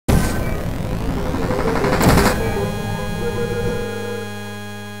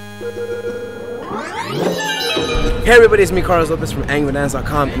Hey everybody, it's me, Carlos Lopez from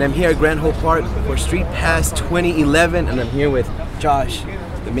AngryBananas.com, and I'm here at Grand Hope Park for StreetPass 2011, and I'm here with Josh,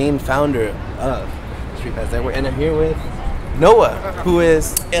 the main founder of StreetPass Network, and I'm here with Noah, who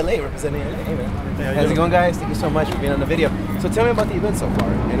is LA, representing LA. Hey, man. How's it going, guys? Thank you so much for being on the video. So tell me about the event so far,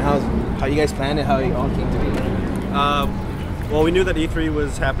 and how you guys planned it, how you all came to be. Well, we knew that E3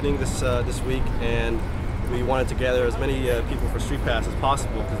 was happening this week, and we wanted to gather as many people for StreetPass as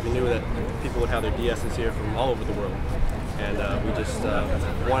possible because we knew that people would have their DSs here from all over the world. And we just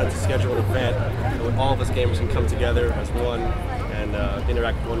wanted to schedule an event where all of us gamers can come together as one and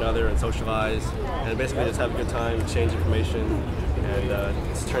interact with one another and socialize and basically just have a good time, exchange information, and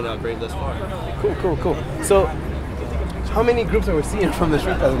it's turned out great thus far. Cool. So, how many groups are we seeing from the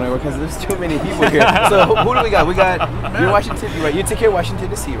StreetPass Network? Because there's too many people here. So who do we got? We got, you're Washington, right? You take care of Washington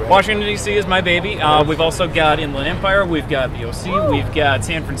DC, right? Washington DC is my baby. We've also got Inland Empire, we've got the OC, we've got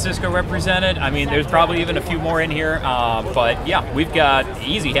San Francisco represented. I mean, there's probably even a few more in here. But yeah, we've got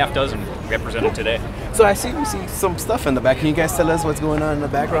easy half dozen represented today. So we see some stuff in the back. Can you guys tell us what's going on in the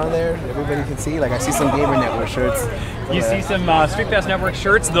background there? Everybody can see. Like I see some Gamer Network shirts. You see some StreetPass Network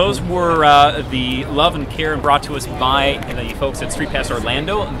shirts. Those were the love and care brought to us by the folks at StreetPass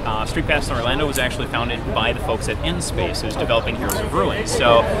Orlando. StreetPass Orlando was actually founded by the folks at N-Space, who's developing Heroes of Ruin.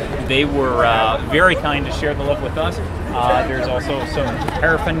 So they were very kind to share the love with us. There's also some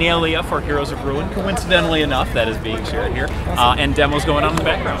paraphernalia for Heroes of Ruin, coincidentally enough, that is being shared here, and demos going on in the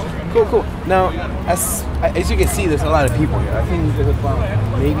background. Cool. Now, as you can see, there's a lot of people here. I think there's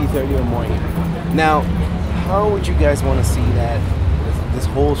about maybe 30 or more here. Now, how would you guys want to see that this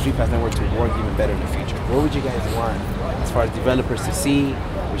whole StreetPass Network to work even better in the future? What would you guys want as far as developers to see?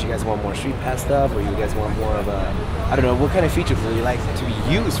 Would you guys want more StreetPass stuff, or you guys want more of a, I don't know, what kind of features would you like to be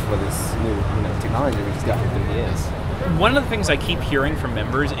used for this new technology we just got for 30 years? One of the things I keep hearing from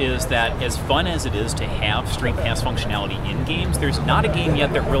members is that as fun as it is to have StreetPass functionality in games, there's not a game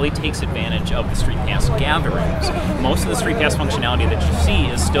yet that really takes advantage of the StreetPass gatherings. Most of the StreetPass functionality that you see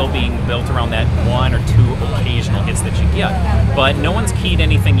is still being built around that one or two occasional hits that you get. But no one's keyed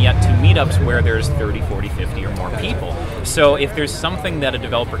anything yet to meetups where there's 30, 40, 50 or more people. So if there's something that a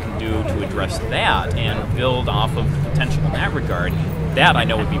developer can do to address that and build off of the potential in that regard, that I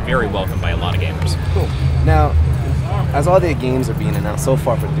know would be very welcome by a lot of gamers. Cool. Now, as all the games are being announced so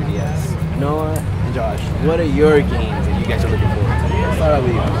far for 3DS, Noah and Josh, what are your games that you guys are looking forward to? Let's start out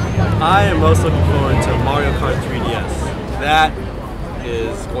with you. I am most looking forward to Mario Kart 3DS. That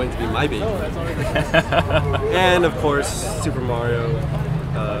is going to be my baby. And of course, Super Mario,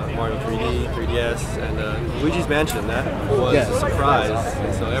 Mario 3D, 3DS, and Luigi's Mansion. That was a surprise,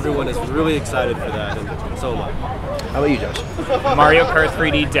 and so everyone is really excited for that, and so am I. How about you, Josh? Mario Kart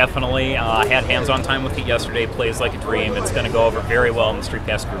 3D, definitely. Had hands-on time with it yesterday. Plays like a dream. It's going to go over very well in the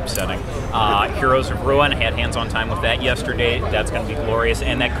StreetPass group setting. Heroes of Ruin, had hands-on time with that yesterday. That's going to be glorious,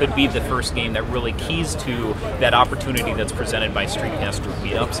 and that could be the first game that really keys to that opportunity that's presented by StreetPass group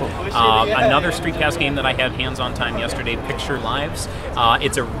meetups. Another StreetPass game that I had hands-on time yesterday, Picture Lives.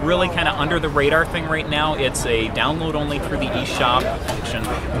 It's a really kind of under-the-radar thing right now. It's a download only through the eShop function,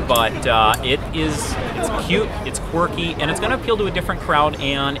 but it's cute, it's quirky, and it's going to appeal to a different crowd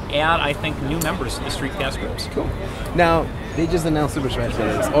and add, I think, new members to the StreetPass groups. Cool. Now, they just announced Super Smash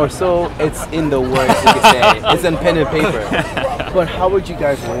Bros. Or so it's in the works, you could say. It's on pen and paper. But how would you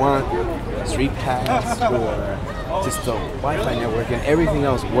guys want StreetPass or just the Wi-Fi network and everything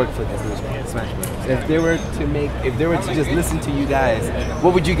else work for this new Smash Bros? If they were to just listen to you guys,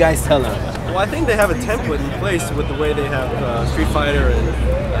 what would you guys tell them? Well, I think they have a template in place with the way they have Street Fighter and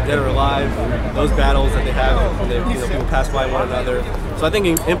Dead or Alive, those battles that they have, people pass by one another. So I think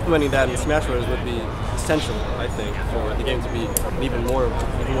implementing that in Smash Bros. Would be essential, I think, for the game to be even more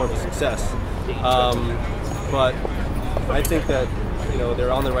of a success. But I think that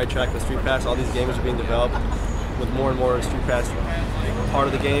they're on the right track with StreetPass. All these games are being developed with more and more StreetPass part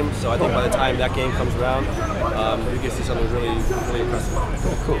of the game. So I think by the time that game comes around, we can see something really impressive.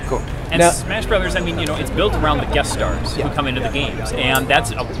 Cool. And now, Smash Brothers, I mean, it's built around the guest stars who come into the games, and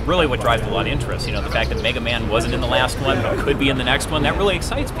that's really what drives a lot of interest. The fact that Mega Man wasn't in the last one, but could be in the next one, that really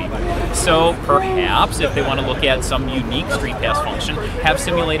excites people. So perhaps, if they want to look at some unique StreetPass function, have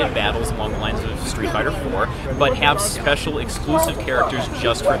simulated battles along the lines of Street Fighter 4, but have special exclusive characters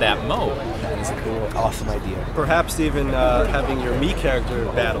just for that mode. That is a cool, awesome idea. Perhaps even having your Mii character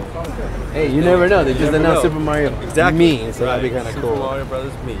battle. Hey, you never know. They just announced Super Mario Mii, so that'd be kind of cool. Super Mario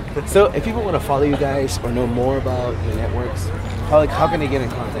Brothers Mii. So, if people want to follow you guys or know more about your networks, how can they get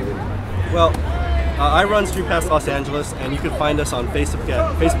in contact with you? Well, I run StreetPass Los Angeles, and you can find us on Facebook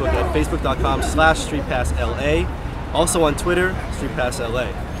at facebook.com/StreetPassLA. Also on Twitter,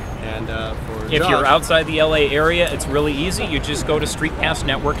 StreetPassLA. And for If Josh, you're outside the LA area, it's really easy. You just go to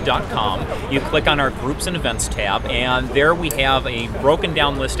streetpassnetwork.com. You click on our groups and events tab, and there we have a broken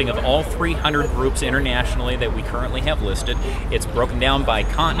down listing of all 300 groups internationally that we currently have listed. It's broken down by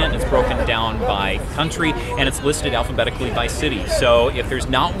continent, it's broken down by country, and it's listed alphabetically by city. So if there's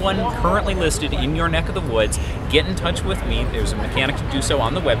not one currently listed in your neck of the woods, get in touch with me. There's a mechanic to do so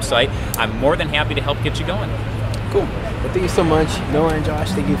on the website. I'm more than happy to help get you going. Cool. Well, thank you so much, Noah and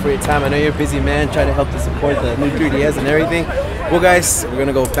Josh. Thank you for your time. I know you're a busy man trying to help to support the new 3DS and everything. Well, guys, we're going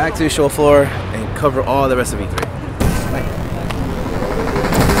to go back to the show floor and cover all the rest of E3. Bye.